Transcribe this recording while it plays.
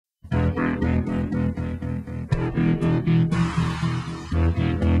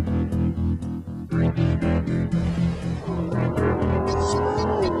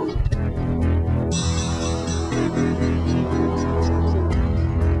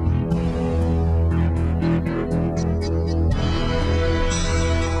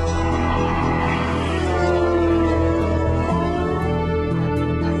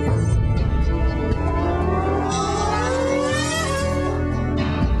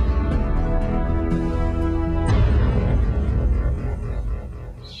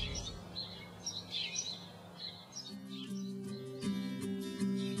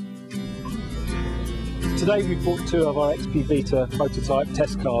Today we've brought two of our XP Vita prototype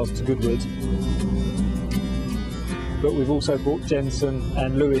test cars to Goodwood. But we've also brought Jenson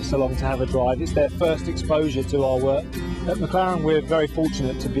and Lewis along to have a drive. It's their first exposure to our work. At McLaren we're very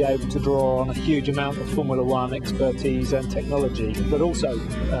fortunate to be able to draw on a huge amount of Formula One expertise and technology, but also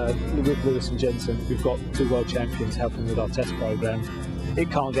with Lewis and Jenson we've got two world champions helping with our test programme.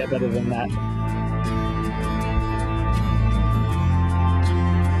 It can't get better than that.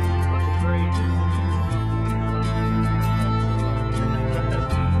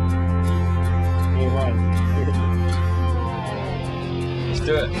 Let's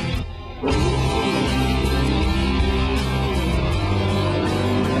do it.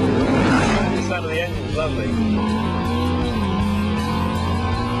 The sound of the engine's lovely. You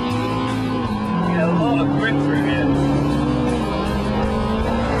get a lot of grip through here.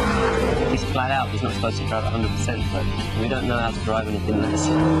 He's flat out, he's not supposed to drive 100%, but we don't know how to drive anything less. I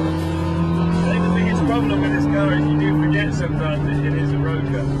think the biggest problem with this car is you do forget sometimes that it is a road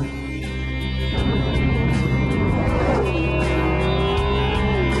car.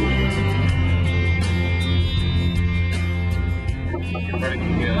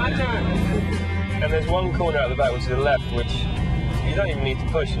 And there's one corner out the back which is the left, which you don't even need to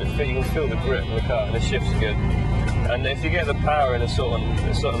push, and you can feel the grip in the car, and the shift's good. And if you get the power in a certain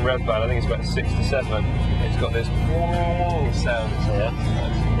rev band, I think it's about 6 to 7, it's got this sound.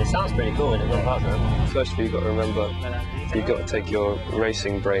 Yeah, it sounds pretty cool in it, not bad though. Firstly, you've got to remember, you've got to take your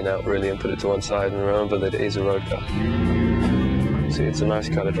racing brain out really and put it to one side and remember that it is a road car. See, it's a nice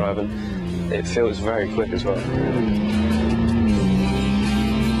car to drive, and it feels very quick as well.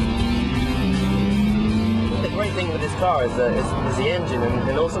 The great thing with this car is the engine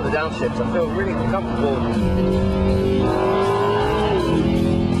and also the downshifts. I feel really comfortable.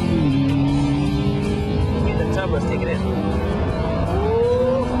 Get the turbos taken in.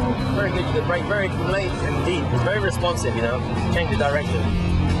 Very good, you can brake very late and deep. It's very responsive, you know. Change the direction.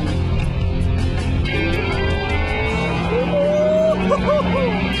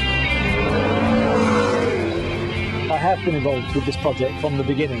 I have been involved with this project from the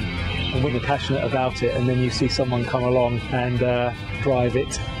beginning and really passionate about it, and then you see someone come along and drive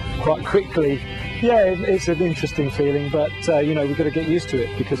it quite quickly. Yeah, it's an interesting feeling, but you know, we've got to get used to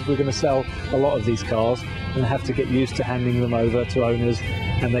it because we're going to sell a lot of these cars and have to get used to handing them over to owners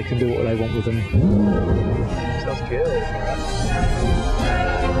and they can do what they want with them. Sounds good.